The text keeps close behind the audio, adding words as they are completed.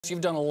You've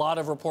done a lot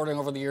of reporting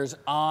over the years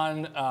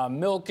on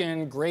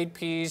Milken, great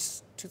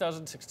piece,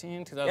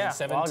 2016,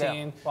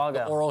 2017,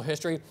 the oral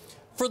history.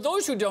 For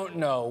those who don't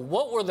know,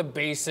 what were the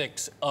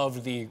basics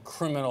of the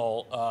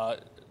criminal,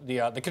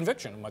 the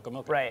conviction of Michael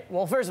Milken? Right.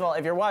 Well, first of all,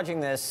 if you're watching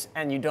this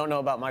and you don't know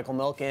about Michael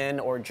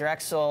Milken or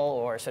Drexel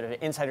or sort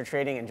of insider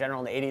trading in general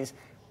in the 80s,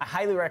 I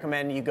highly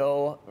recommend you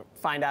go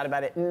find out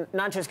about it,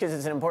 not just because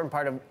it's an important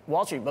part of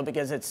Wall Street, but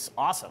because it's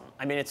awesome.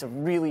 I mean, it's a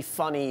really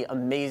funny,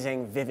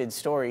 amazing, vivid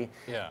story.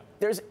 Yeah.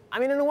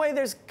 In a way,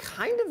 there's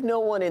kind of no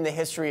one in the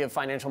history of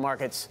financial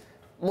markets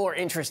more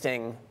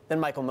interesting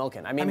than Michael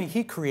Milken. I mean,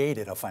 he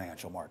created a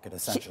financial market,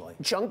 essentially.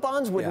 Junk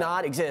bonds would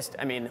not exist.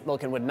 I mean,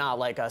 Milken would not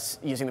like us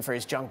using the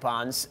phrase junk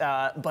bonds,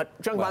 but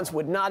junk bonds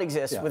would not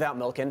exist without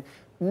Milken.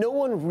 No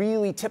one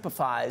really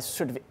typifies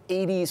sort of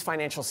 80s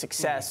financial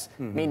success.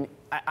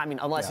 I mean,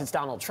 unless it's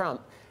Donald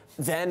Trump,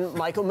 then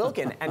Michael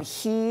Milken. And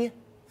he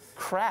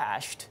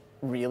crashed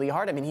really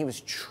hard. I mean, he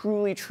was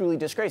truly, truly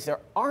disgraced.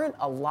 There aren't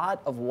a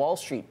lot of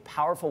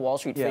powerful Wall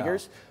Street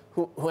figures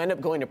who end up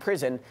going to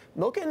prison.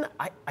 Milken,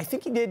 I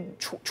think he did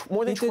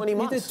more than 20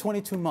 months. He did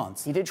 22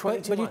 months. He did 22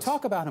 months. But you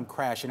talk about him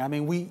crashing. I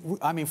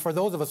mean, for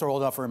those of us who are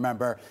old enough to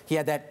remember, he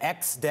had that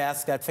X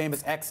desk, that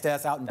famous X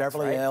desk out in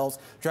Beverly Hills,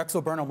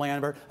 Drexel Burnham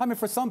Lambert. I mean,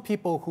 for some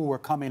people who were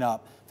coming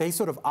up, they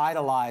sort of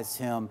idolized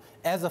him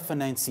as a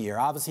financier.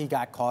 Obviously, he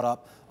got caught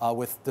up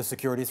with the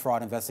securities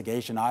fraud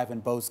investigation,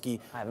 Ivan Boesky.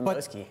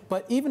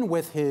 But even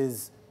with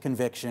his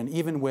conviction,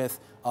 even with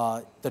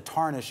the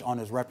tarnish on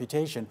his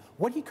reputation,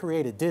 what he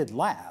created did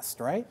last,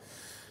 right?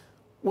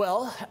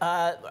 Well,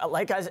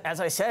 as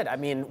I said, I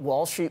mean,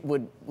 Wall Street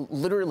would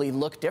literally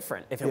look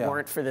different if it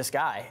weren't for this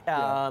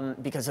guy,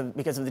 because of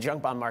the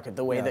junk bond market,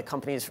 the way that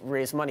companies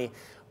raise money.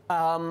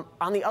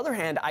 On the other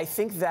hand, I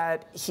think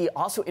that he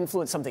also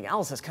influenced something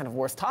else that's kind of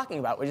worth talking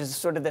about, which is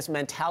sort of this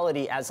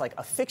mentality, as like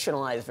a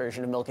fictionalized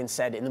version of Milken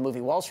said in the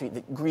movie Wall Street,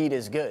 that greed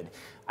is good.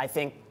 I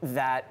think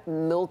that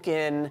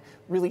Milken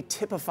really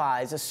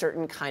typifies a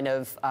certain kind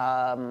of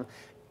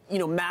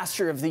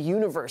master of the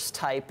universe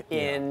type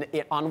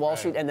on Wall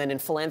Street, and then in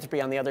philanthropy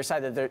on the other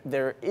side. That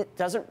there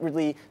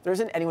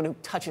isn't anyone who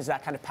touches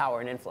that kind of power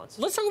and influence.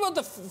 Let's talk about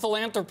the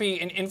philanthropy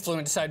and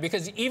influence side,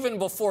 because even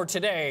before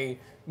today,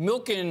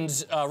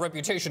 Milken's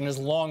reputation has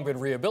long been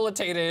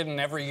rehabilitated, and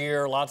every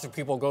year lots of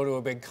people go to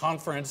a big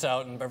conference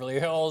out in Beverly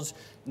Hills,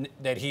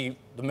 the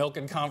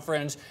Milken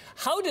Conference.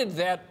 How did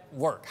that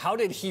work? How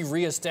did he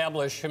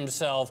reestablish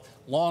himself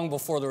long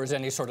before there was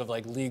any sort of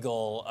like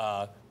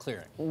legal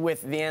clearing?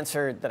 With the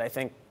answer that I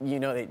think you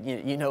know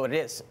what it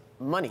is.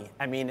 Money.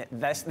 I mean,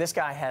 this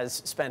guy has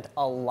spent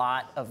a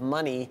lot of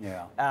money.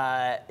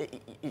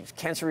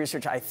 Cancer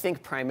research, I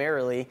think,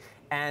 primarily,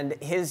 and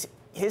his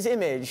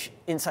image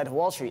inside of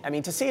Wall Street, I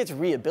mean, to say it's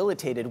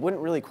rehabilitated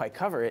wouldn't really quite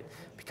cover it,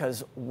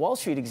 because Wall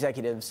Street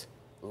executives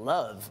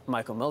love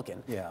Michael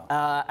Milken.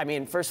 I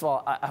mean, first of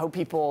all, I hope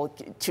people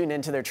tune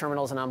into their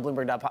terminals and on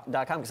Bloomberg.com,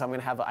 because I'm going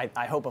to have,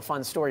 I hope, a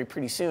fun story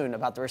pretty soon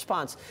about the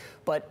response.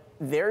 But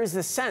there is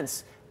this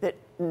sense that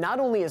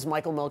not only is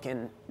Michael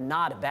Milken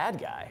not a bad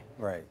guy,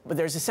 but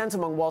there's a sense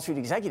among Wall Street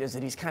executives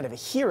that he's kind of a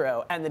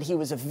hero, and that he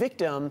was a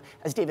victim,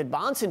 as David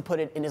Bahnsen put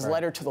it in his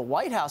letter to the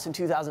White House in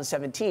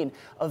 2017,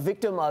 a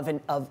victim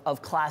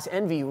of class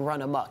envy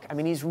run amok. I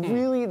mean, he's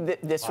really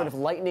this sort of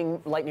lightning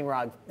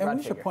rod And we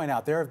figure. should point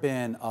out, there have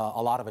been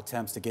a lot of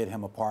attempts to get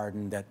him a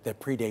pardon that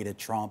predated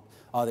Trump,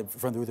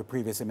 through the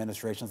previous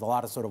administrations, a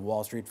lot of sort of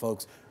Wall Street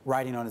folks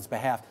writing on his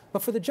behalf.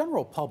 But for the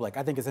general public,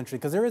 I think it's interesting,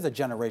 because there is a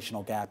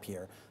generational gap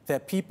here,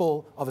 that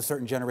people of a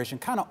certain generation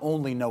kind of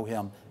only know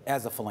him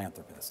as a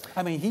philanthropist.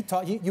 I mean,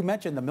 you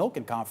mentioned the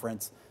Milken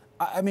Conference.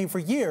 I mean, for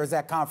years,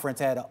 that conference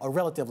had a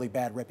relatively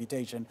bad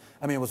reputation.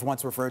 I mean, it was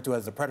once referred to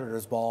as the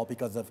Predator's Ball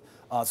because of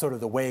sort of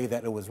the way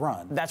that it was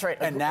run. That's right.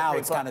 And now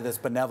it's kind of this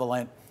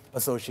benevolent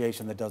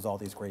association that does all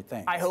these great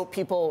things. I hope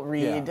people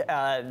read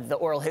the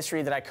oral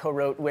history that I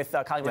co-wrote with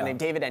a colleague named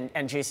David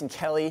and Jason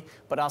Kelly,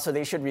 but also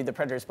they should read The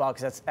Predator's Ball,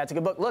 because that's a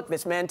good book. Look,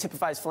 this man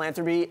typifies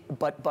philanthropy,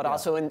 but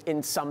also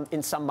in some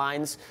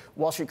minds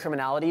Wall Street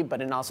criminality, but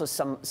in also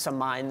some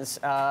minds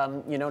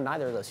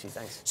neither of those two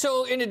things.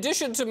 So in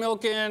addition to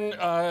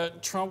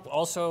Milken, Trump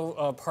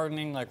also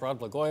pardoning like Rod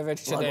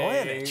Blagojevich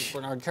today,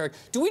 Bernard Kerik.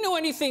 Do we know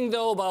anything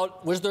though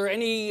about, was there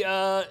any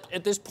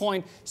at this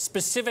point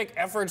specific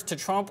efforts to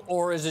Trump,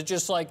 or is it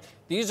just like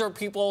these are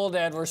people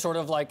that were sort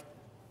of like,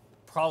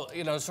 I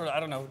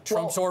don't know,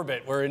 Trump's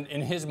orbit, where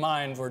in his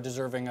mind we're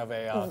deserving of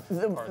a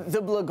pardon? The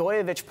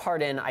Blagojevich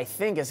pardon, I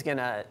think, is going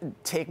to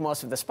take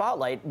most of the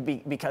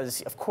spotlight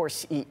because, of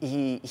course,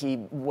 he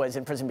was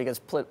in prison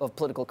because of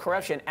political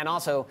corruption, and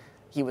also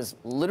he was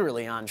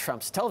literally on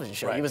Trump's television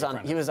show. He was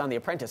on The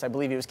Apprentice. I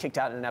believe he was kicked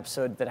out in an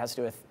episode that has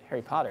to do with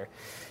Harry Potter.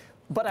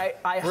 But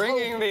I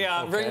bringing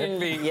hope,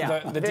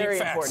 the deep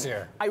facts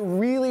here. I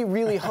really,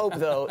 really hope,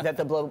 though, that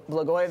the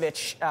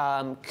Blagojevich,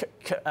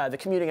 the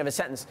commuting of a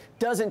sentence,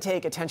 doesn't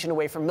take attention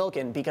away from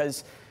Milken,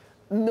 because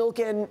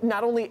Milken,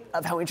 not only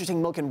of how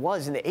interesting Milken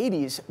was in the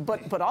 80s,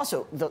 but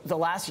also the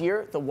last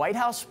year, the White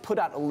House put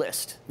out a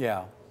list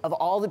of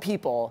all the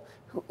people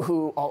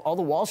all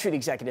the Wall Street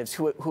executives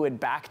who had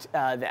backed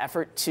the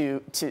effort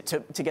to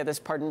get this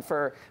pardon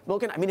for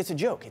Milken. I mean, it's a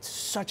joke. It's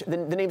such the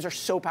names are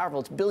so powerful.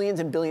 It's billions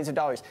and billions of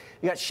dollars.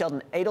 You got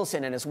Sheldon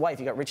Adelson and his wife.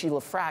 You got Richie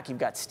Lafrac. You've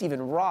got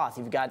Stephen Roth.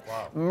 You've got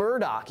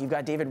Murdoch. You've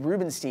got David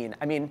Rubenstein.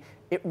 I mean,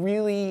 it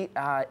really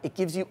it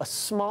gives you a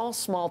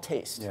small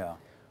taste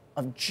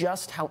of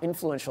just how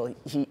influential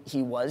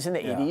he was in the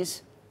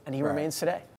 80s, and he remains today.